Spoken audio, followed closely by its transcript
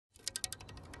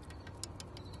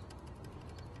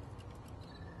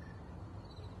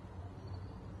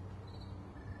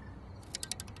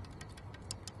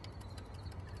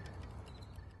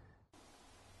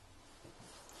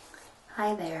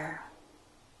Hi there.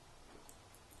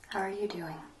 How are you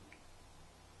doing?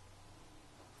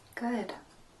 Good.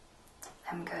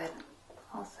 I'm good.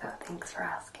 Also, thanks for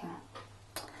asking.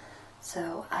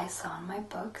 So, I saw in my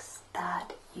books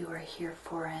that you are here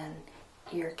for an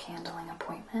ear candling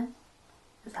appointment.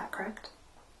 Is that correct?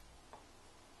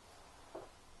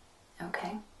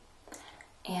 Okay.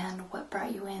 And what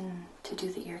brought you in to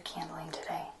do the ear candling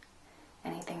today?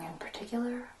 Anything in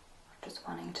particular? Or just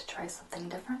wanting to try something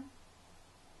different?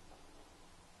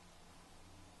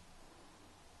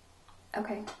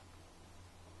 Okay.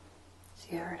 So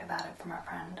you heard about it from a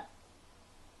friend.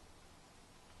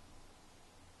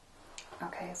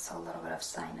 Okay, so a little bit of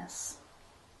sinus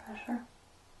pressure.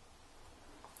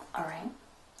 Alright.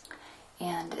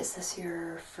 And is this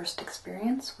your first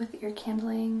experience with ear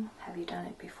candling? Have you done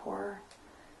it before?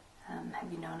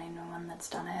 Have you known anyone that's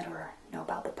done it or know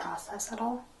about the process at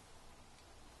all?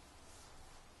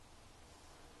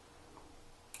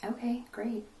 Okay,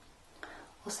 great.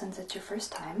 Well, since it's your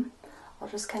first time, I'll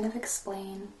just kind of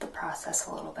explain the process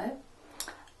a little bit.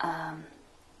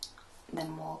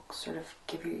 Then we'll sort of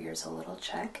give your ears a little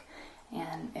check,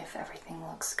 and if everything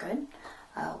looks good,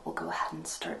 we'll go ahead and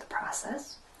start the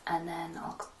process, and then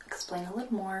I'll explain a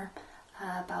little more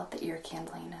about the ear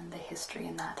candling and the history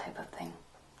and that type of thing.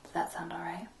 Does that sound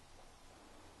alright?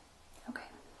 Okay.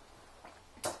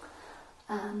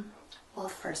 Well,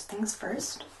 first things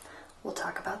first, we'll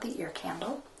talk about the ear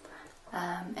candle.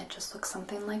 It just looks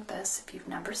something like this if you've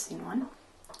never seen one.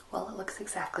 Well, it looks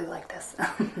exactly like this.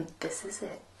 This is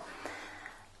it.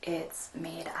 It's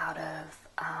made out of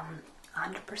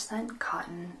 100%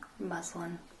 cotton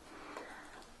muslin.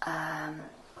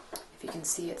 If you can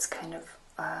see, it's kind of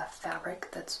fabric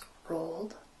that's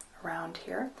rolled around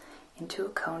here into a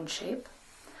cone shape.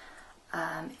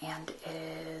 And it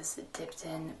is dipped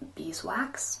in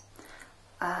beeswax.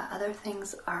 Other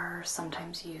things are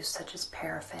sometimes used, such as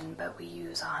paraffin, but we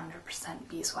use 100%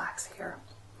 beeswax here.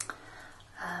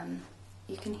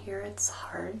 You can hear it's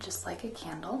hard, just like a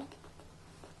candle.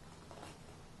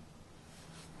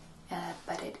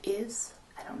 But it is,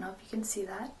 I don't know if you can see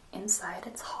that, inside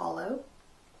it's hollow.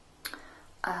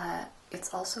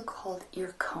 It's also called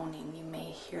ear coning. You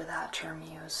may hear that term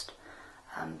used.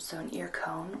 So an ear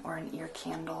cone or an ear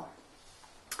candle.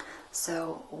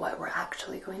 So what we're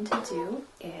actually going to do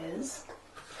is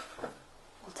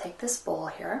we'll take this bowl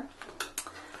here,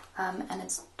 and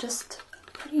it's just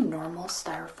a pretty normal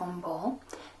styrofoam bowl,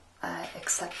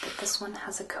 except that this one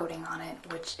has a coating on it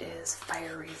which is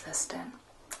fire resistant.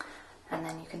 And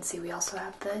then you can see we also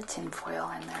have the tin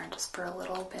foil in there just for a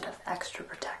little bit of extra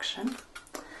protection.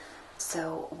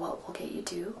 So what we'll get you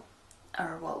do,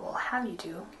 or what we'll have you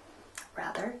do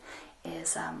rather,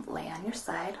 is lay on your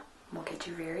side. We'll get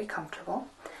you very comfortable,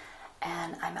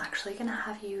 and I'm actually going to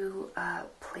have you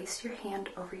place your hand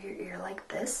over your ear like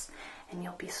this, and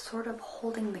you'll be sort of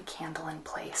holding the candle in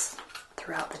place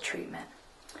throughout the treatment.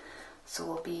 So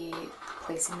we'll be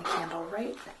placing the candle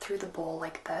right through the bowl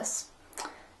like this,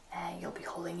 and you'll be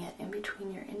holding it in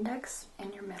between your index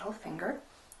and your middle finger,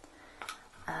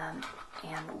 and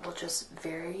we'll just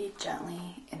very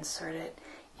gently insert it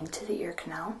into the ear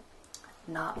canal,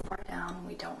 not far down.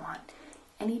 We don't want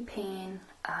any pain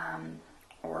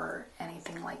or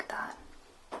anything like that.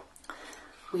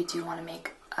 We do want to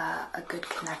make a good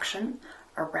connection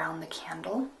around the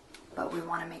candle, but we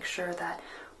want to make sure that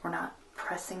we're not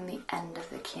pressing the end of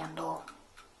the candle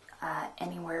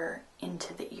anywhere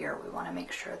into the ear. We want to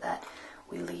make sure that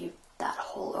we leave that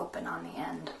hole open on the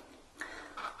end.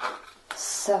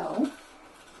 So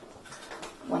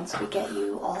once we get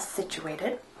you all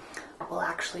situated, we'll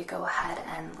actually go ahead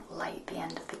and light the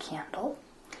end of the candle.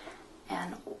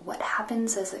 And what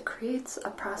happens is it creates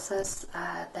a process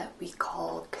that we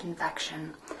call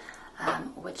convection,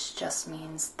 which just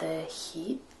means the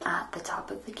heat at the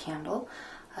top of the candle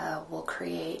will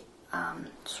create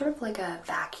sort of like a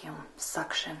vacuum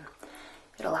suction.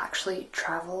 It'll actually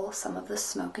travel, some of the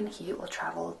smoke and heat will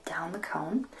travel down the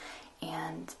cone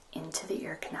and into the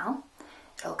ear canal.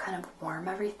 It'll kind of warm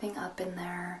everything up in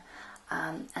there,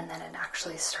 and then it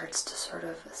actually starts to sort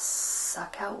of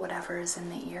suck out whatever is in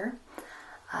the ear.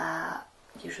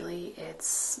 Usually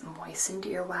it's moistened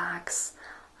earwax,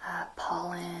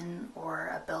 pollen, or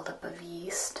a buildup of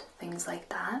yeast, things like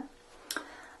that.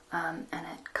 And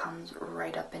it comes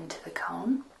right up into the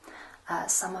cone.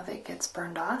 Some of it gets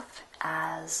burned off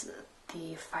as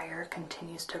the fire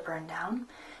continues to burn down,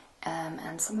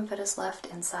 and some of it is left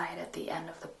inside at the end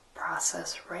of the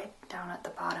process, right down at the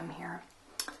bottom here.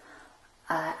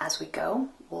 As we go,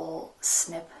 we'll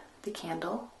snip the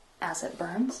candle as it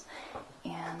burns,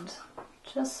 and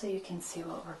just so you can see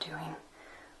what we're doing,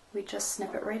 we just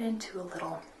snip it right into a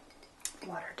little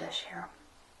water dish here.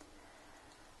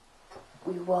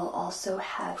 We will also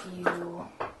have you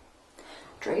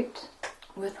draped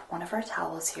with one of our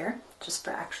towels here, just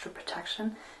for extra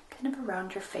protection, kind of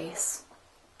around your face.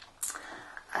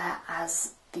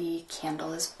 As the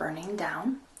candle is burning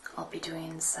down, I'll be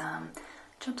doing some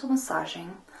gentle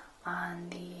massaging on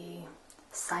the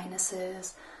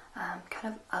sinuses,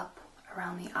 kind of up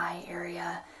around the eye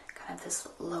area, kind of this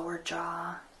lower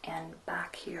jaw, and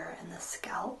back here in the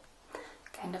scalp.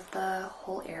 Kind of the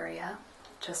whole area.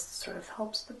 Just sort of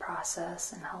helps the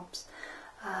process and helps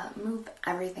move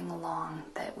everything along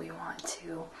that we want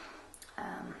to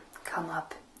come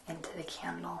up into the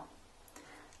candle.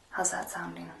 How's that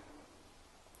sounding?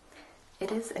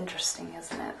 It is interesting,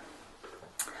 isn't it?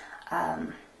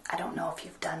 I don't know if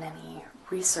you've done any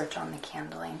research on the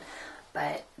candling,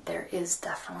 but there is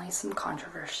definitely some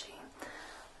controversy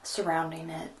surrounding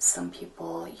it. Some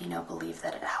people, believe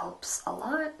that it helps a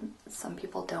lot. Some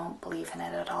people don't believe in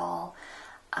it at all.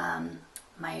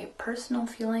 My personal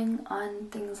feeling on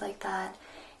things like that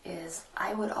is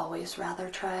I would always rather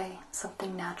try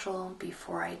something natural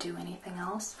before I do anything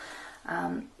else.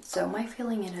 So my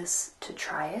feeling is to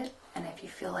try it, and if you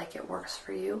feel like it works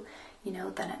for you,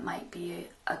 then it might be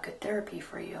a good therapy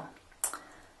for you.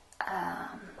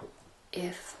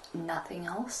 If nothing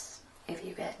else, if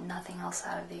you get nothing else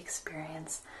out of the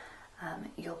experience,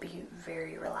 you'll be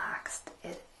very relaxed.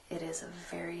 It is a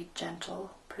very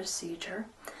gentle procedure.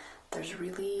 There's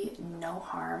really no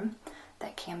harm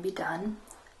that can be done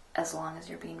as long as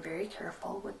you're being very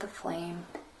careful with the flame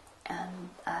and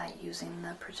using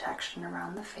the protection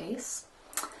around the face.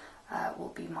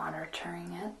 We'll be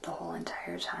monitoring it the whole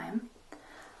entire time.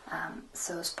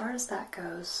 So as far as that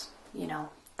goes,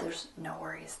 there's no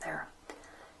worries there.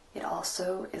 It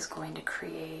also is going to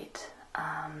create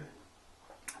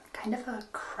kind of a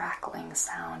crackling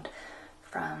sound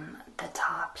from the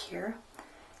top here.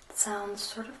 It sounds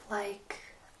sort of like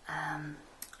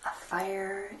a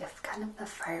fire, if kind of the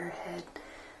fire had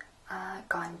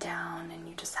gone down and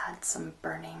you just had some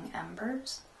burning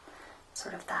embers,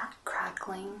 sort of that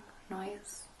crackling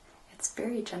noise. It's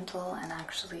very gentle and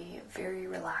actually very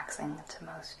relaxing to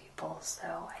most people,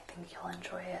 so I think you'll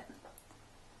enjoy it.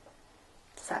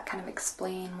 Does that kind of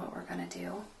explain what we're going to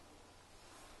do?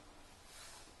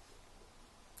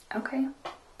 Okay,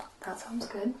 that sounds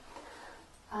good.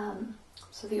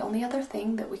 So the only other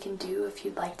thing that we can do if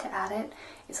you'd like to add it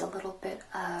is a little bit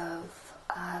of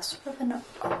sort of an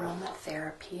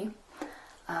aromatherapy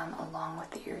along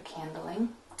with the ear candling.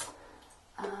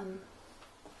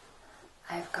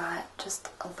 I've got just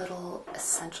a little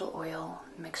essential oil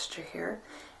mixture here,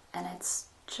 and it's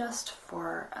just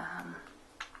for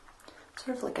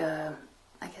sort of like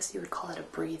I guess you would call it a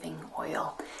breathing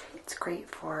oil. It's great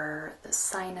for the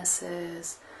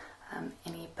sinuses,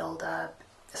 any buildup.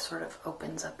 It sort of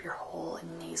opens up your whole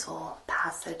nasal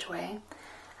passageway,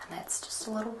 and it's just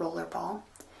a little roller ball,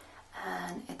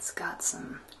 and it's got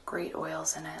some great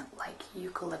oils in it like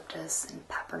eucalyptus and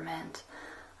peppermint,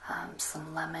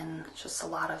 some lemon, just a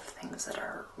lot of things that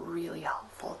are really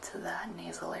helpful to that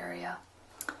nasal area.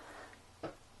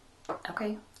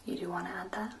 Okay, you do want to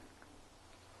add that?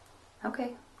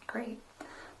 Okay, great.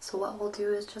 So what we'll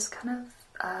do is just kind of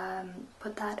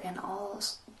put that in all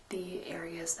the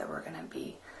areas that we're going to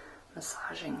be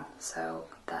massaging. So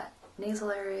that nasal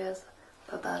areas,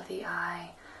 above the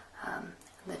eye,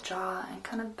 the jaw, and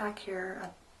kind of back here,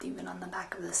 even on the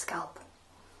back of the scalp.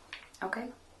 Okay?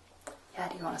 Yeah,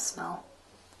 do you want to smell?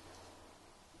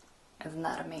 Isn't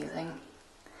that amazing?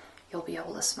 You'll be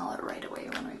able to smell it right away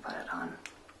when we put it on.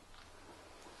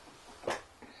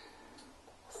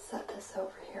 Set this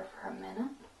over here for a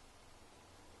minute.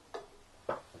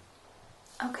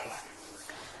 Okay,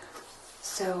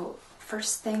 so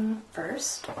first thing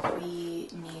first, we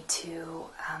need to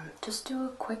just do a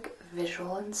quick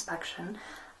visual inspection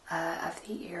of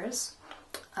the ears.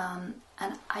 And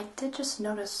I did just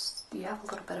notice you have a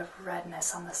little bit of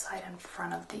redness on the side in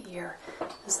front of the ear.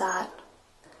 Is that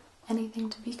anything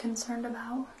to be concerned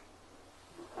about?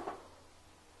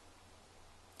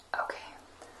 Okay,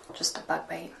 just a bug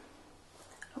bite.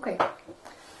 Okay.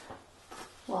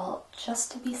 Well,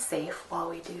 just to be safe while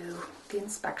we do the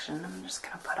inspection, I'm just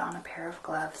going to put on a pair of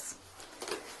gloves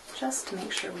just to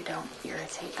make sure we don't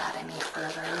irritate that any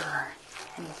further or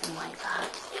anything like that.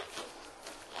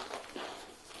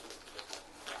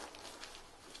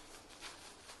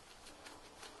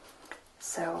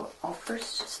 So I'll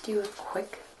first just do a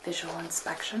quick visual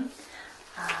inspection,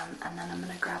 and then I'm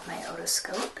going to grab my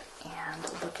otoscope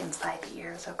and look inside the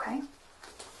ears, okay?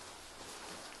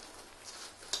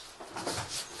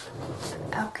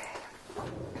 Okay,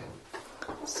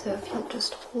 So if you'll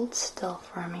just hold still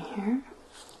for me here.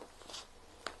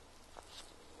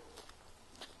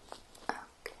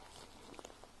 Okay.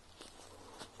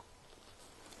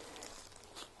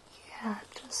 Yeah,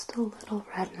 just a little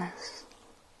redness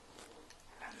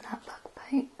from that bug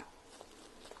bite.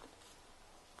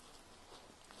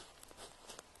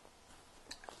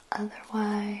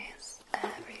 Otherwise,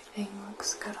 everything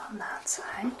looks good on that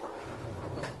side.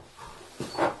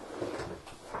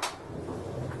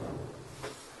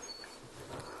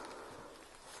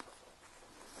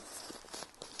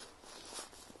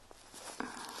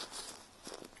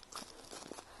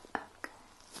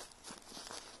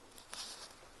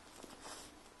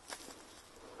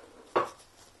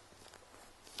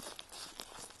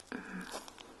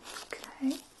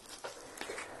 Okay.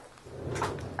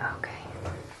 Okay.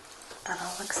 That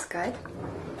all looks good.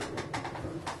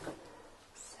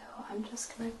 So I'm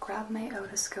just going to grab my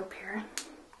otoscope here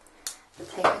and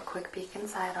take a quick peek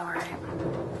inside, alright?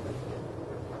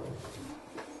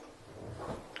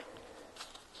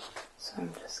 So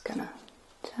I'm just going to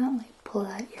gently pull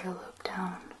that earlobe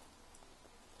down.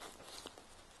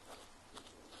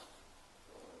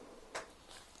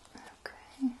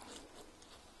 Okay.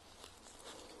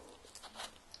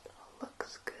 All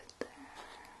looks good there.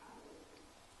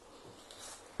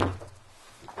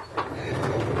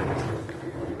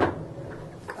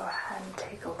 Go ahead and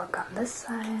take a look on this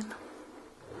side.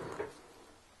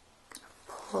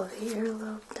 Pull the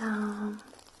earlobe down.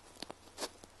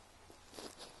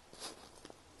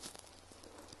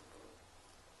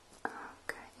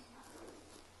 Okay.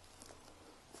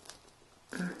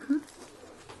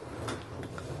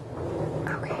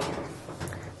 Okay.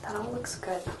 That all looks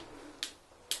good.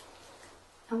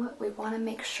 And what we want to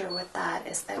make sure with that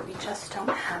is that we just don't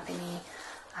have any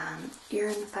ear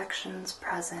infections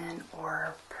present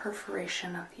or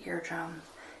perforation of the eardrum,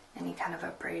 any kind of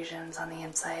abrasions on the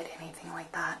inside, anything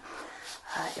like that.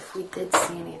 If we did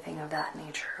see anything of that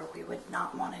nature, we would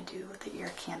not want to do the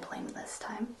ear candling this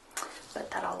time,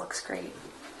 but that all looks great.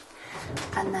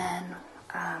 And then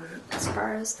as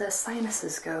far as the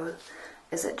sinuses go,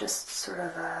 is it just sort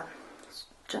of a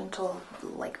gentle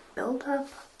like build-up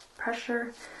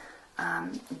pressure?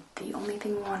 The only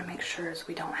thing we want to make sure is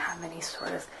we don't have any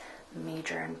sort of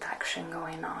major infection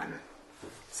going on.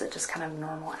 Is it just kind of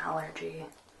normal allergy?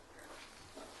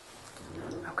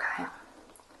 Okay.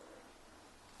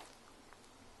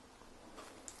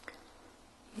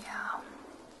 Yeah.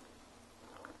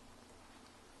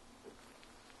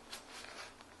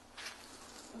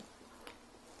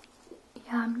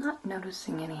 Yeah, I'm not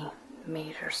noticing any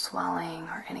major swelling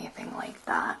or anything like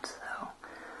that, so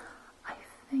I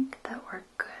think that we're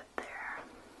good there.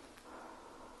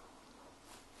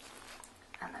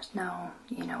 And there's no,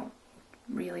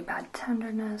 really bad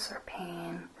tenderness or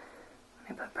pain.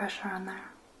 Let me put pressure on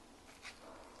there.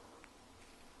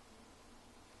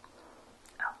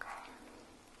 Okay.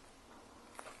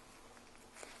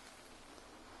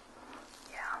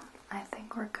 Yeah, I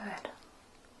think we're good.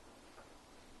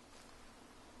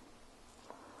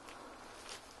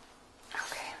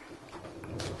 Okay.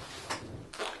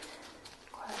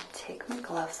 Go ahead and take my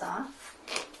gloves off.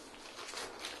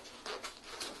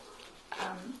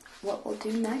 What we'll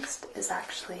do next is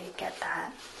actually get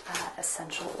that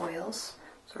essential oils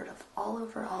sort of all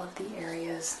over all of the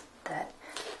areas that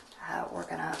we're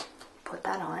gonna put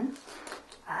that on.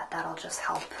 That'll just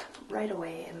help right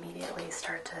away, immediately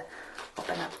start to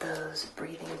open up those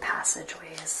breathing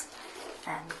passageways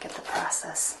and get the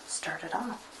process started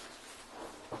off.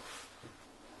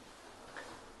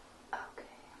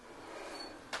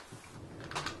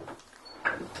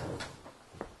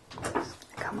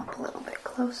 Come up a little bit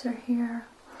closer here.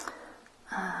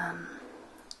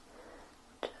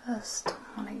 Just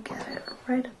want to get it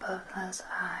right above those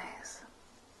eyes.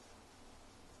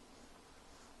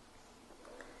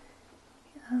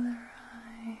 The other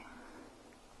eye.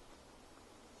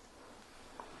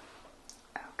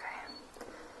 Okay.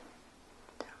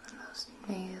 Down in those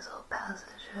nasal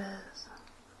passages.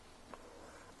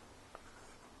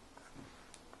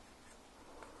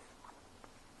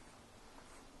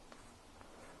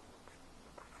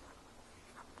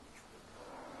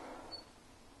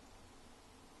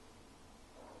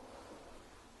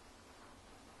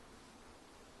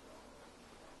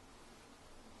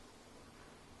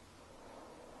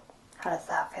 How does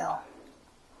that feel?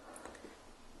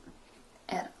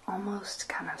 It almost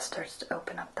kind of starts to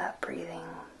open up that breathing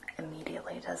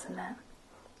immediately, doesn't it?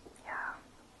 Yeah.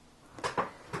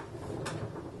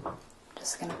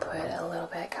 Just going to put a little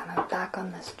bit kind of back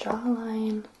on this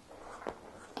jawline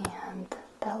and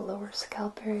that lower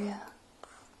scalp area.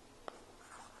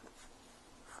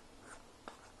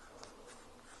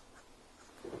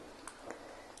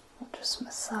 just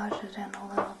massage it in a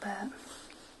little bit.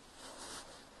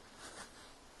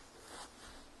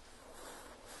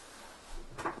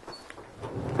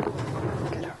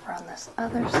 Get over on this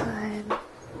other side.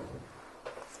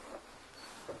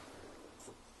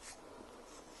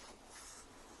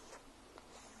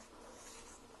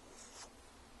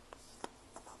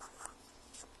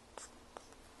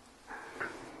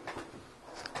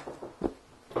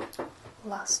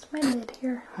 Lost my lid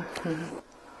here.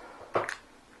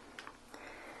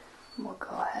 We'll go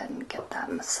ahead and get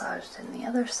that massaged in the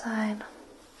other side.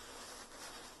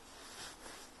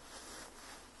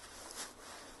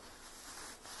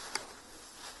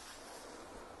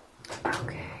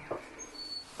 Okay.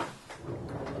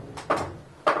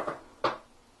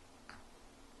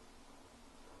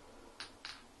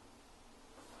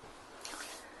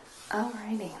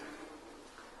 Alrighty.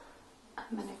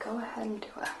 I'm going to go ahead and do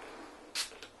a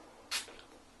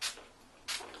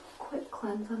quick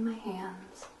cleanse on my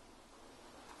hands.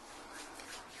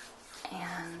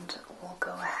 And we'll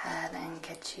go ahead and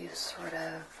get you sort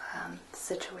of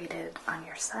situated on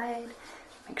your side.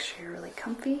 Make sure you're really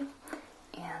comfy.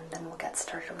 And then we'll get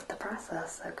started with the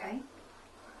process, okay?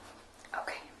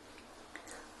 Okay.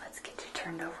 Let's get you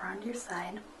turned over onto your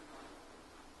side.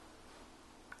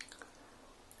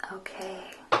 Okay.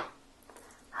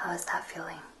 How is that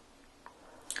feeling?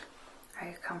 Are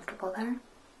you comfortable there?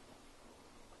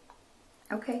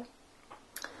 Okay.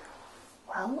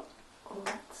 Well,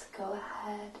 let's go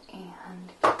ahead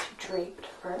and get you draped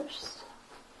first.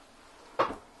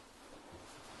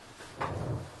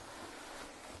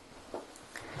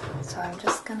 So I'm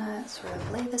just gonna sort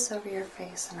of lay this over your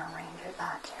face and arrange it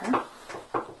back here.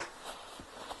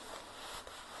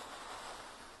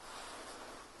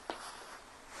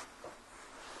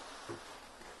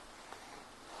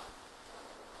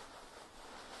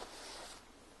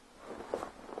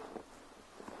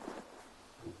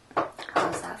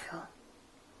 How does that feel?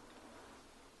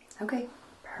 Okay,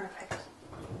 perfect.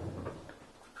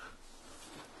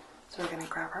 So we're gonna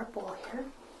grab our bowl here.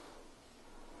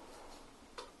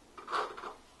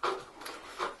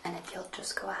 And if you'll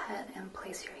just go ahead and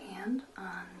place your hand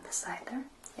on the side there.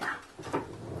 Yeah.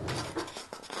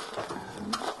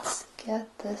 Let's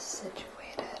get this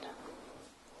situated.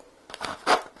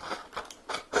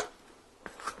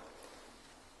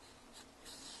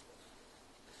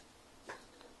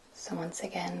 So once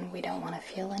again, we don't want to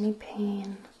feel any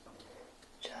pain.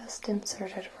 Just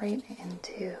insert it right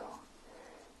into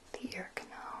the ear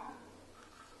canal.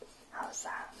 How's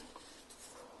that?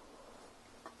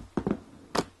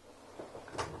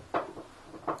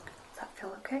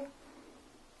 Feel okay?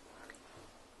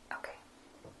 Okay,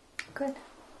 good.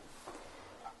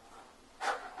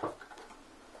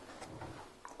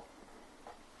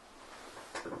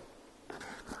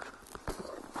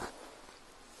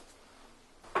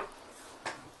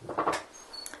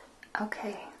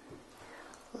 Okay,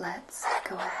 let's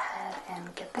go ahead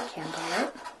and get the candle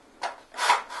lit.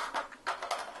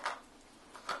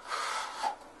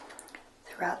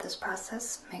 Throughout this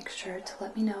process, make sure to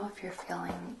let me know if you're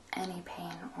feeling any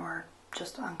pain or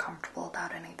just uncomfortable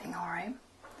about anything, alright?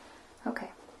 Okay.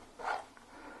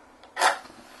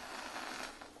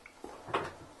 Gonna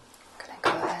go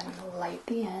ahead and light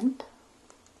the end.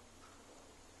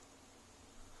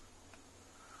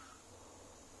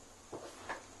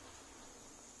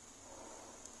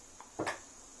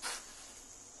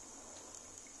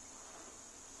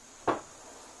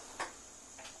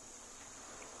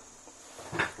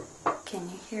 Can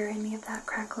you hear any of that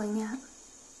crackling yet?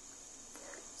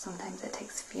 Sometimes it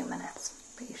takes a few minutes,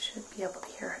 but you should be able to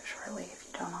hear it shortly if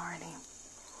you don't already.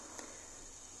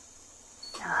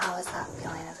 Now, how is that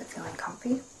feeling? Is it feeling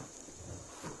comfy?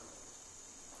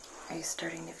 Are you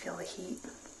starting to feel the heat?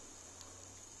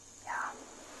 Yeah.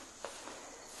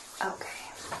 Okay.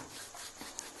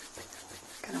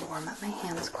 I'm gonna warm up my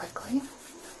hands quickly.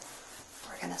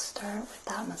 We're gonna start with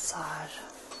that massage.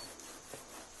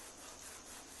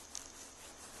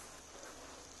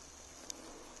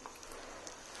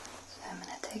 I'm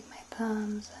going to take my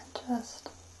thumbs and just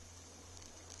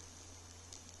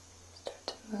start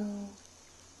to move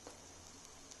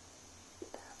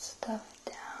that stuff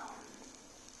down.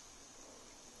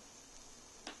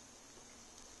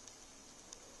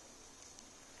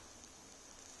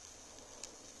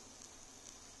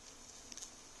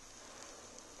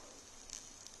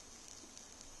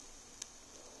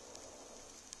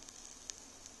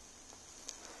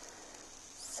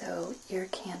 So ear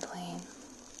candling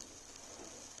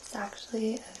is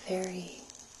actually a very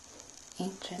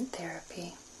ancient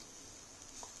therapy.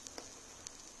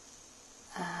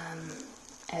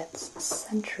 It's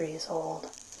centuries old,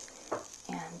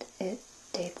 and it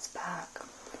dates back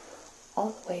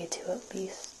all the way to at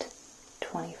least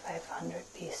 2500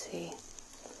 BC.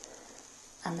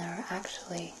 And there are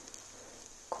actually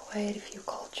quite a few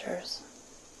cultures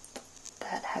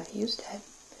that have used it.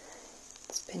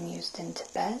 It's been used in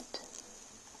Tibet.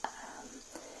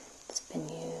 It's been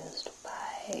used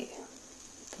by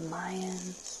the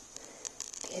Mayans,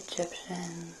 the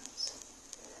Egyptians,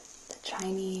 the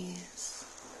Chinese,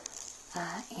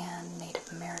 and Native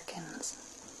Americans.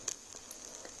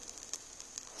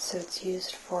 So it's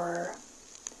used for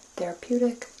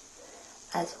therapeutic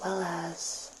as well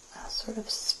as sort of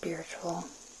spiritual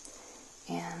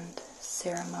and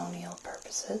ceremonial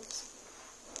purposes.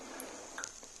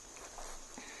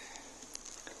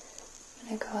 I'm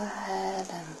going to go ahead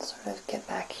and sort of get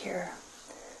back here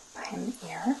behind the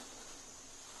ear.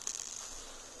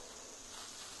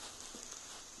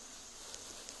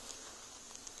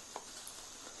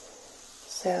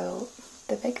 So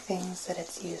the big things that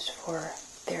it's used for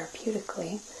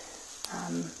therapeutically,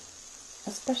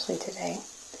 especially today,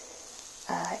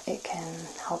 it can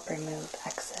help remove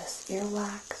excess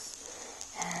earwax,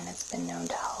 and it's been known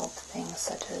to help things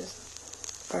such as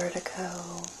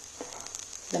vertigo,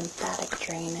 lymphatic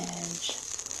drainage,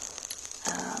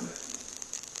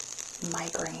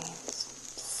 migraines,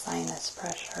 sinus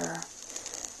pressure,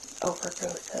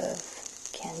 overgrowth of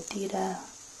candida,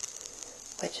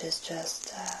 which is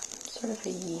just sort of a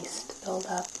yeast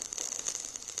buildup,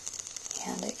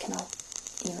 and it can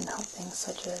even help things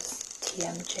such as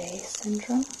TMJ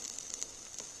syndrome.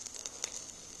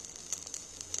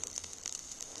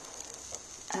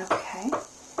 Okay,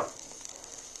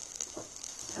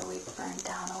 so we've burned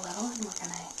down a little, and we're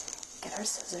going to get our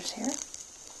scissors here,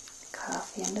 cut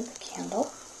off the end of the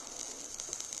candle.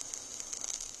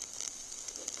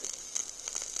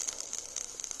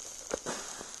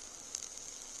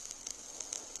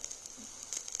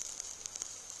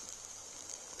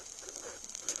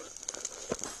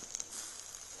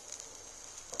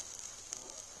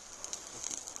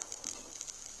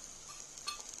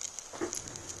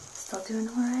 Still doing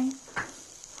alright?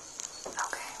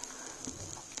 Okay.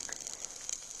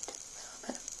 A little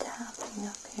bit of tapping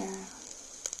up here.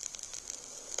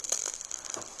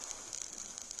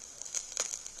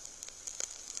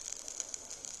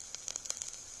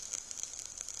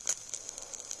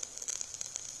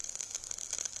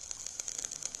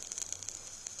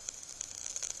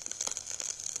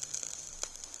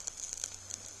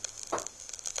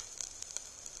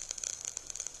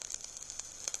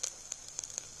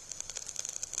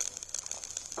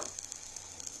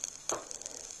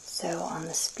 So on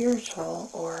the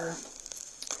spiritual or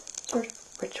sort of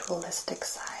ritualistic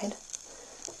side,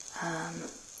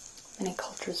 many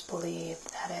cultures believe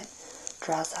that it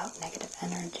draws out negative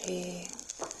energy,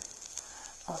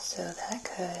 also that it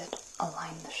could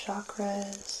align the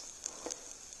chakras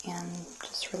and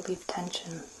just relieve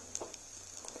tension.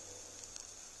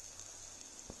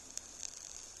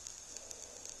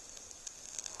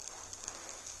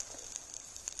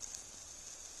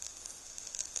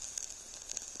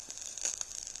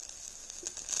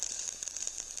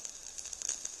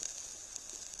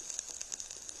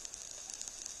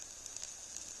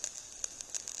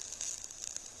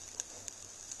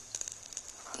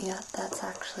 Yeah, that's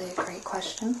actually a great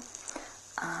question.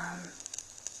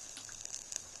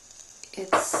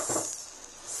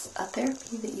 It's a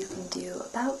therapy that you can do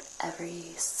about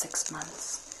every 6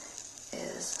 months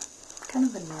is kind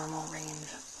of a normal range.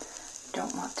 You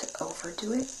don't want to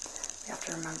overdo it. We have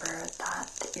to remember that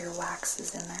the earwax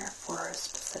is in there for a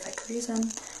specific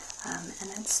reason, and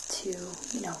it's to,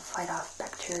 fight off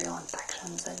bacterial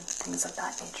infections and things of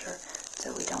that nature.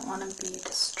 So we don't want to be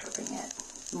disturbing it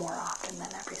more often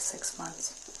than every 6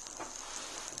 months.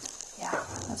 Yeah,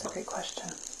 that's a great question.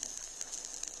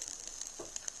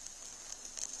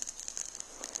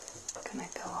 I'm gonna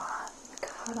go on,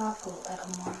 cut off a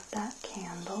little more of that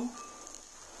candle.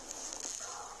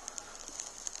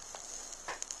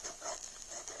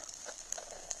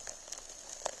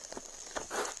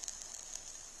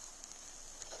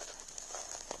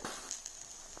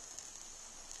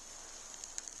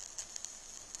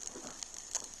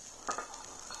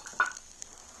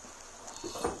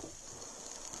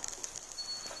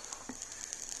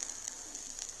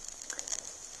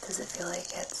 Does it feel like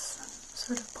it's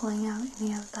sort of pulling out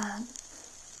any of that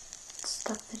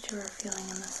stuff that you were feeling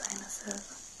in the sinuses?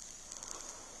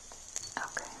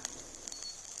 Okay.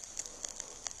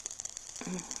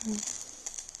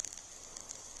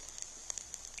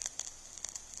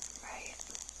 Right.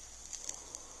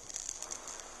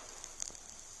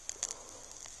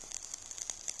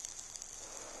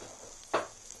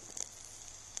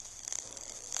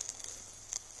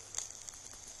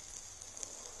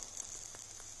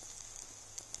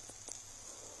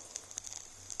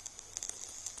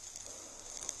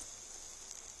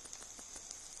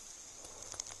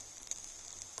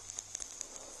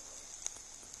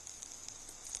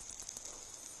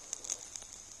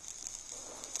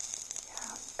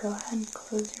 go ahead and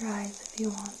close your eyes if you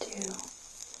want to.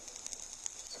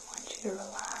 Just want you to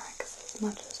relax as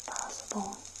much as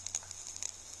possible.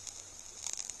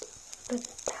 A bit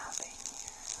of tapping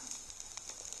here.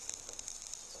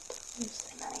 Just to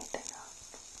loosen anything up.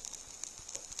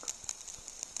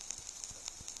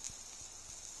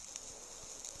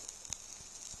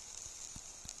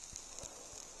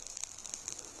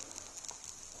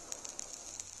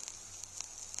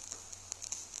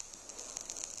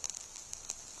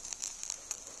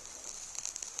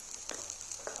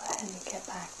 And get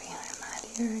back behind that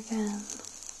ear again.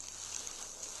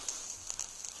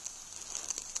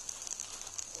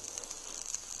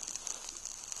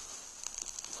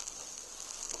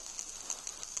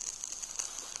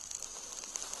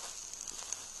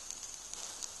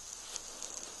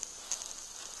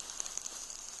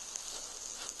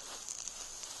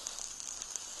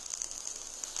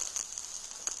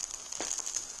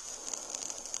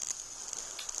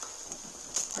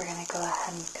 We're going to go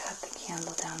ahead and cut the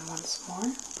candle down once more,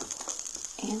 and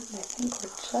I think we're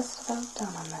just about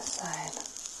done on this side.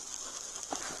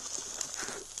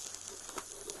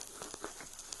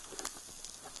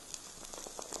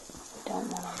 We don't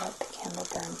want to let the candle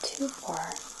burn too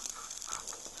far.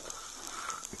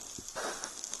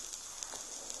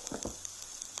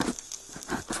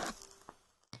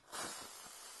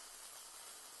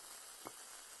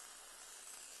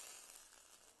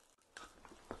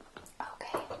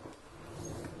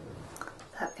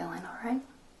 Feeling all right?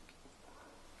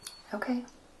 Okay,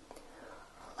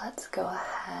 let's go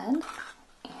ahead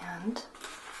and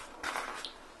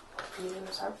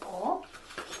use our bowl.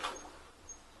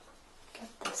 Get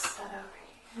this set over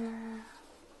here.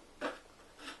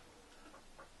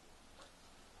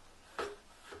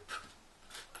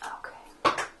 Okay,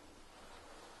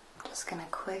 just gonna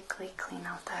quickly clean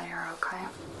out that air, okay?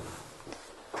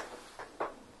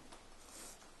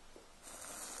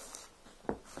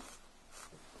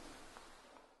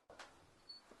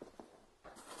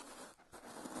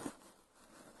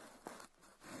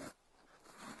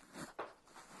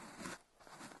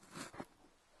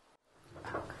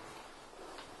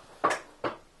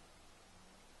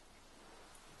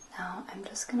 Now I'm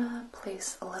just gonna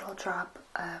place a little drop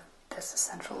of this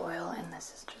essential oil, and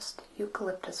this is just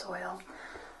eucalyptus oil,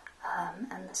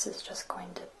 and this is just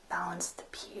going to balance the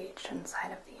pH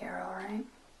inside of the air, alright?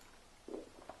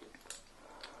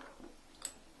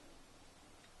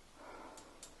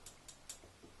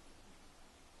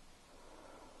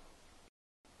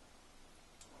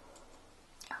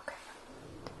 Okay,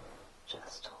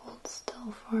 just hold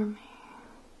still for me.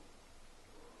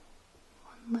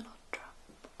 One little drop.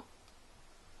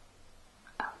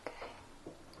 Okay.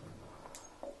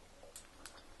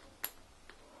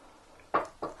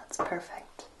 That's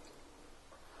perfect.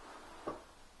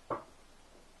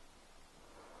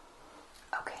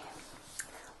 Okay,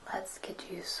 let's get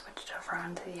you switched over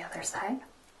onto the other side,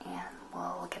 and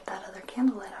we'll get that other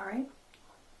candle lit, alright?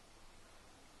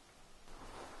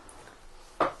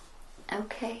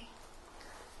 Okay,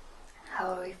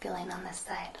 how are we feeling on this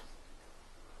side?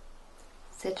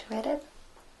 Situated?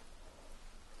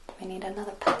 Do we need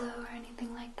another pillow or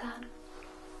anything like that?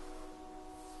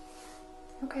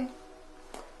 Okay.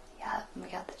 Yeah, we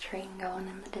got the train going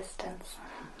in the distance.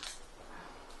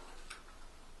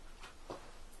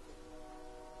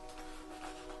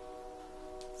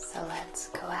 So let's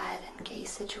go ahead and get you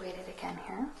situated again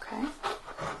here, okay?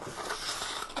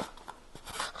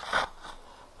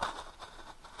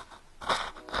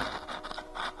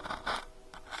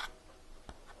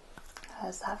 How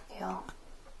does that feel?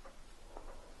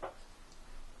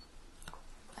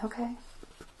 Okay.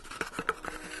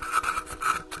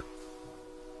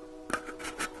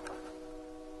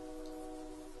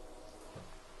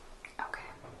 Okay.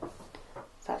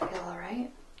 Does that feel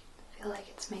alright? Feel like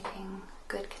it's making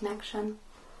good connection,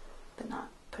 but not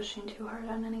pushing too hard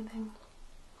on anything?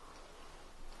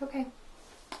 Okay.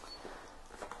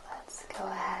 Let's go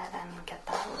ahead and get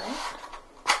that lit.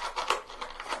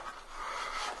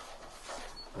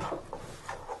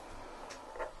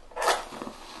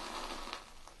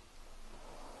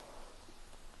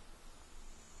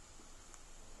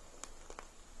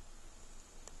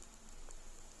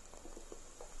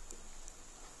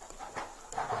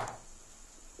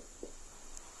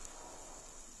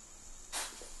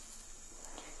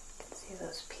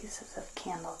 Those pieces of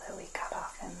candle that we cut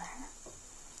off in there.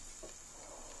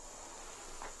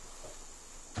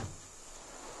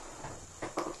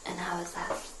 And how is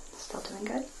that? Still doing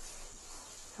good?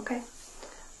 Okay.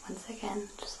 Once again,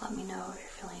 just let me know if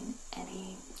you're feeling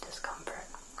any discomfort,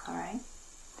 alright?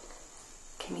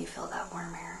 Can you feel that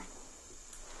warm air?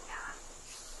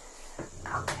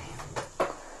 Yeah. Okay.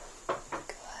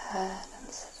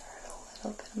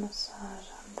 massage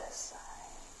on this side.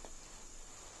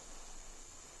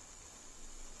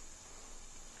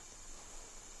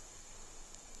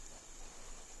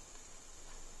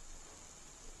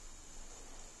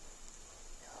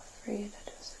 Feel free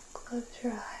to just close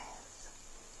your eyes.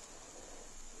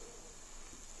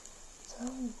 It's a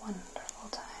wonderful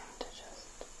time to just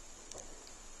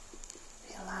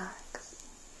relax.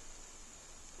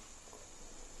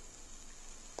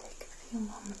 Take a few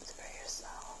moments for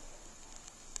yourself.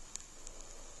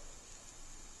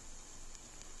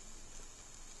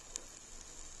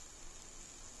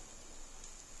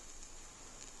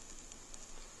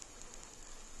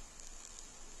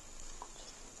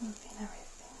 Just moving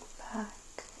everything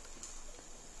back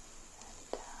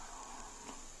and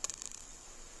down,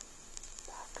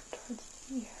 back towards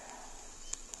the ears.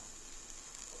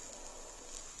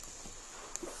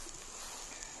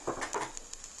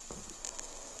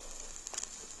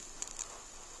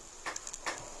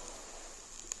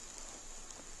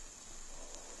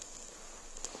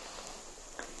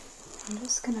 I'm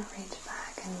just going to reach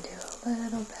back and do a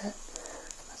little bit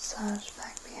massage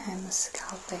back behind the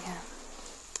scalp again.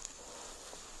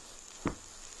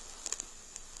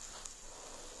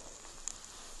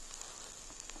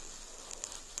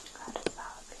 How does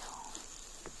that feel?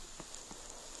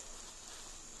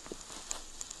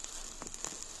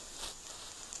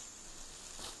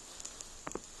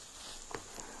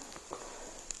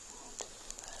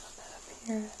 A little bit up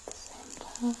here at the same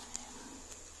time.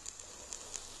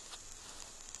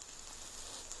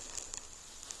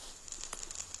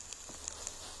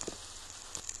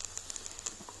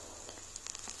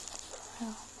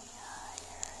 Around the eye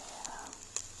area.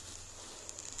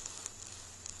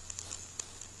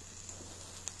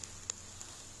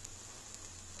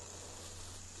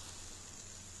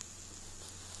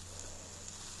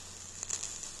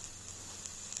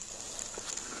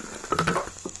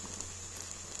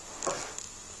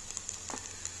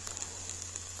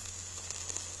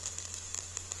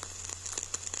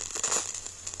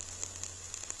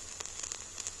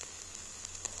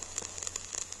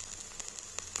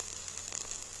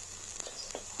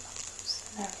 Just want to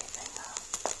loosen everything up.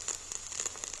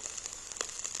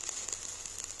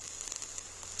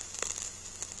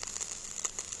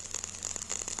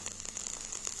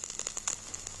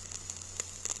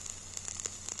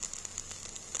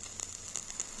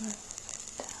 Move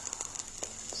it down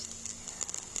towards the ear.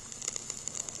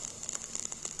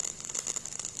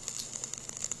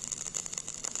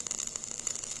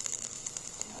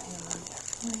 Doing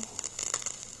wonderfully.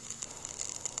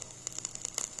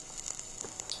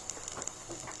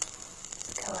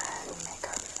 Let's go ahead and make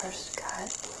our first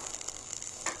cut.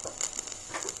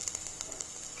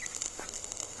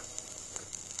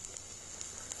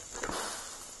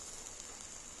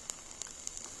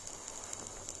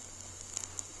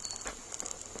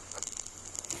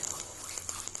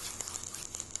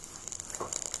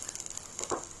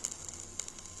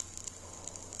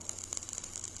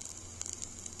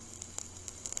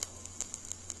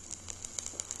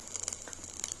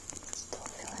 Still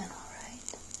feeling alright?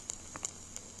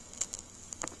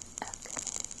 Okay,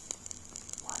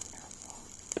 wonderful.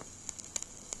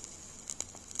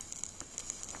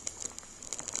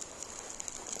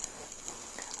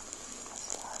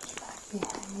 Massage back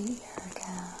behind the ear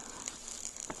again.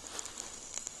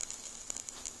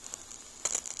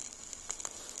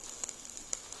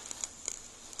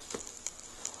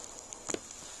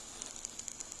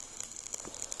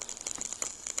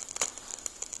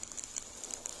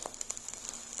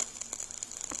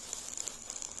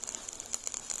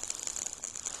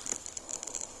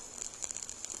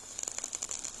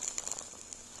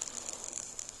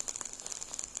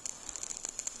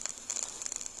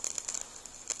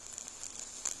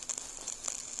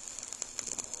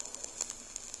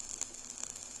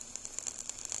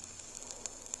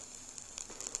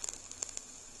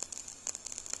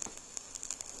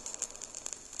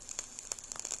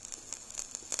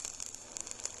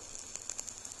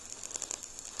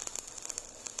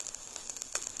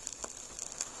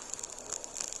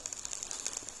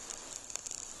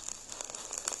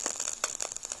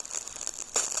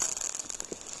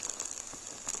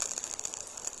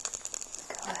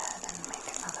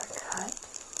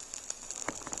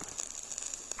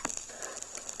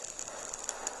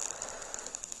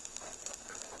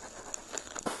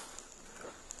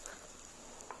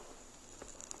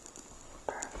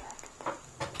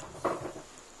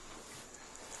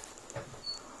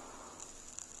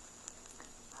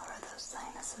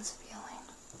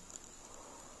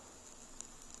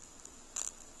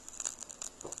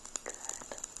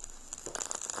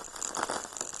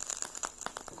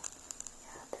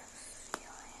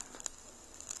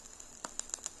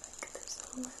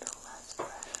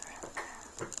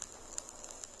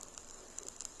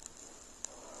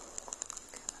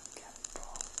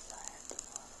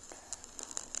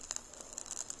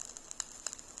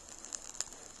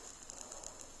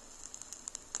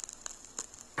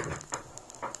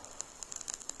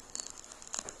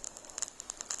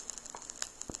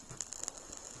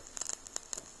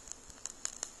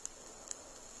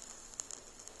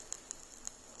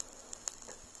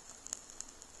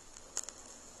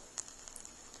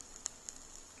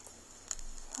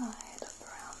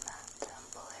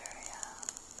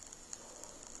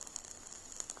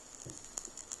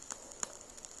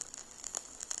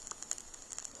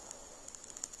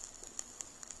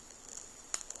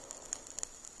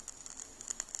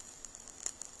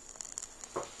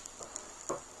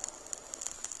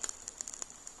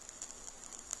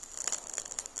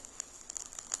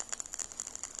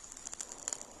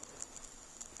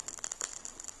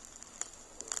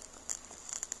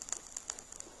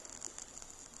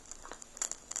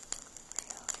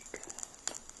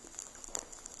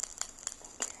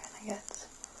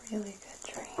 really good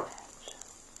drainage. I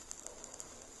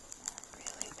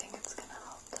really think it's going to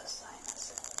help the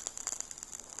sinuses.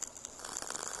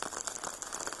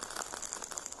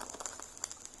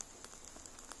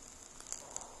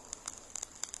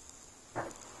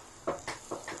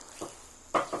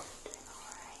 Doing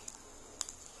alright.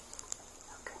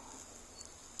 Okay.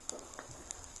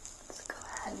 Let's go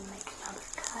ahead and make another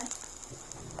cut.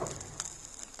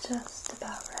 Just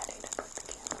about ready to put the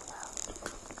candle out.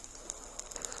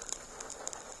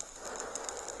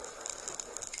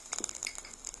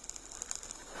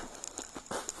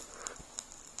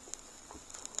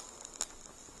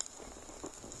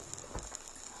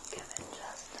 Give it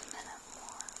just a minute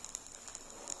more.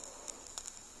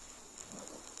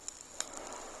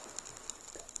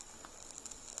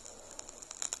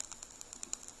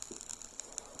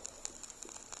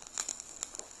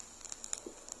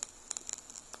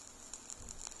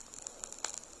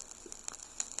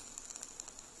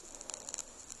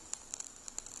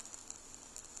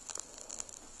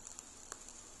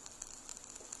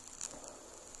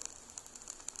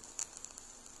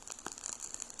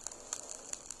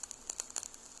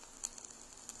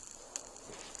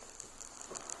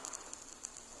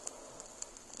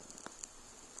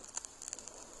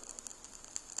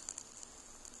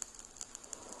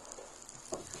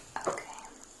 Okay,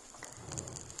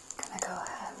 gonna go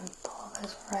ahead and pull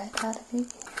this right out of your ear.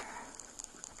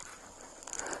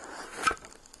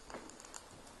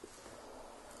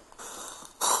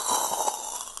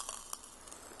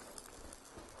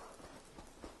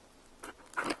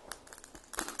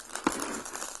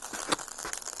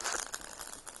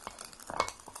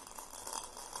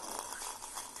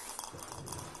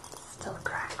 Still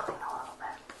crackling a little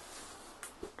bit.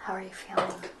 How are you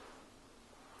feeling?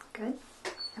 Good?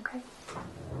 Okay.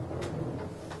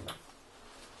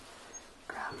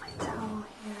 Grab my towel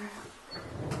here.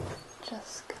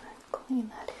 Just gonna clean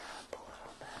that ear up a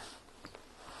little bit.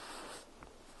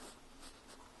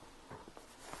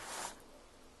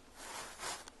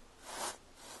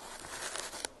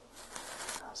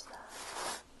 How's that?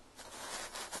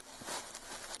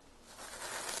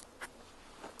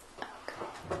 Okay.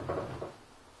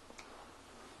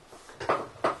 I'm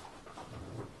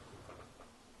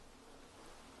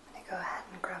gonna go ahead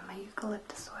and grab my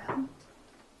eucalyptus oil.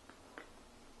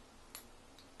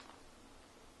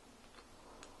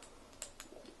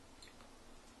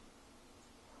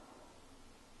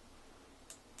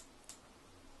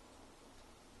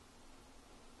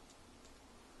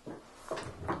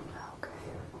 Okay.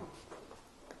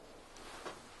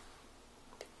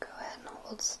 Go ahead and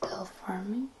hold still for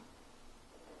me.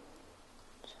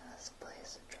 Just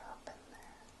place a drop in there.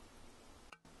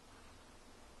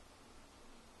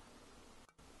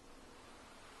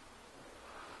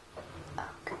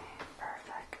 Okay,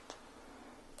 perfect.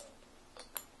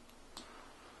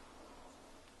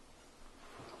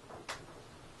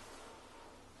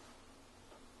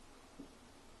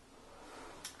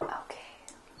 Okay,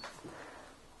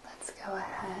 let's go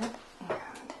ahead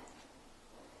and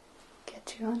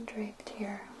get you undraped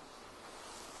here.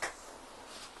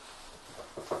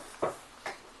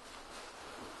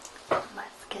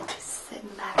 Let's get you sitting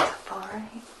back up,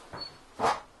 alright?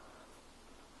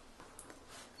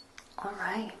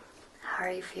 Alright, how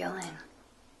are you feeling?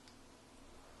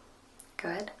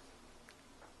 Good?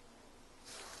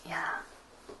 Yeah.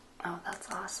 Oh, that's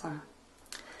awesome.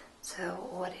 So,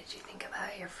 what did you think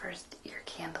about your first ear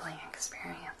candling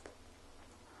experience?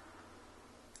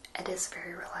 It is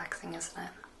very relaxing, isn't it?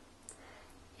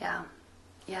 Yeah.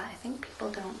 Yeah, I think people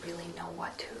don't really know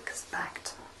what to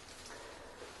expect.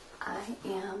 I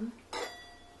am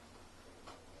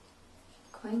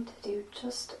going to do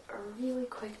just a really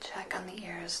quick check on the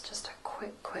ears, just a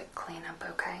quick cleanup,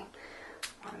 okay?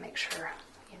 I want to make sure,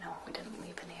 we didn't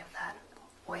leave any of that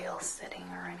oil sitting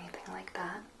or anything like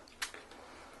that.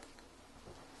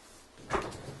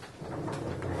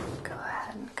 Go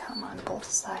ahead and come on both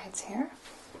sides here.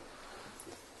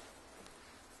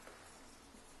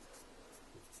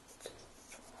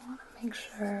 Just want to make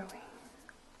sure we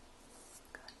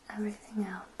got everything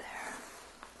out there.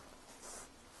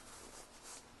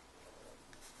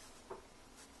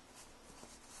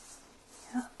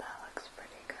 Yep, that looks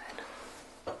pretty good.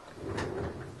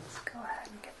 Let's go ahead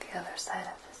and get the other side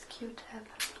of this Q-tip.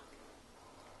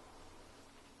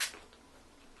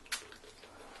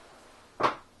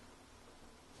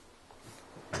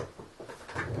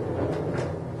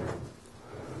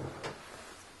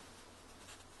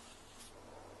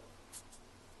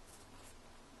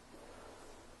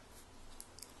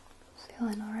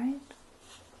 Feeling all right?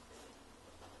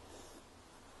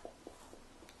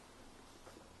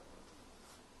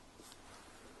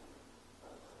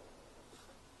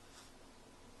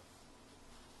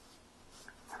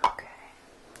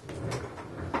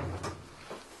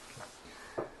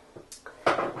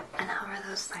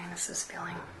 this is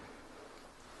feeling?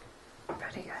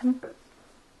 Pretty good?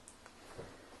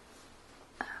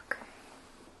 Okay.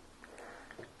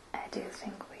 I do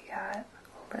think we got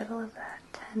a little of that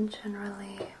tension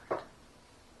relieved.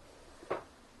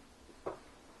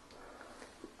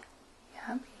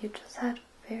 Yep, you just had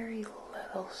very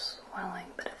little swelling,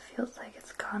 but it feels like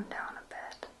it's gone down a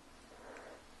bit.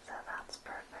 So that's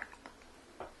perfect.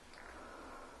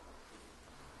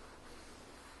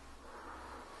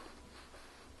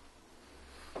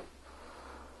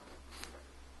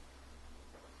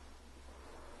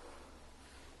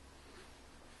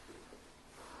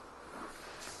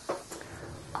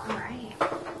 Alright,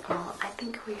 well, I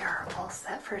think we are all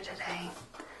set for today.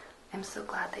 I'm so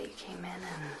glad that you came in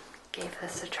and gave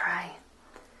this a try.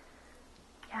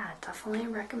 Yeah, definitely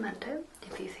recommend it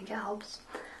if you think it helps.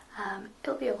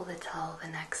 You'll be able to tell the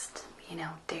next,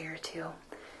 day or two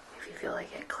if you feel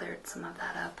like it cleared some of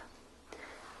that up.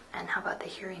 And how about the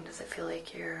hearing? Does it feel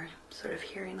like you're sort of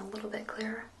hearing a little bit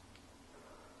clearer?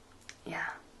 Yeah,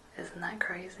 isn't that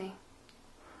crazy?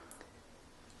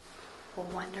 Well,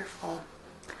 wonderful.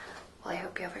 Well, I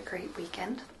hope you have a great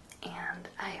weekend, and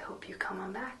I hope you come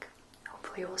on back.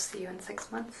 Hopefully we'll see you in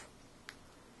 6 months.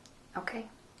 Okay,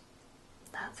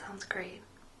 that sounds great.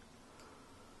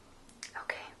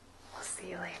 Okay, we'll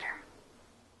see you later.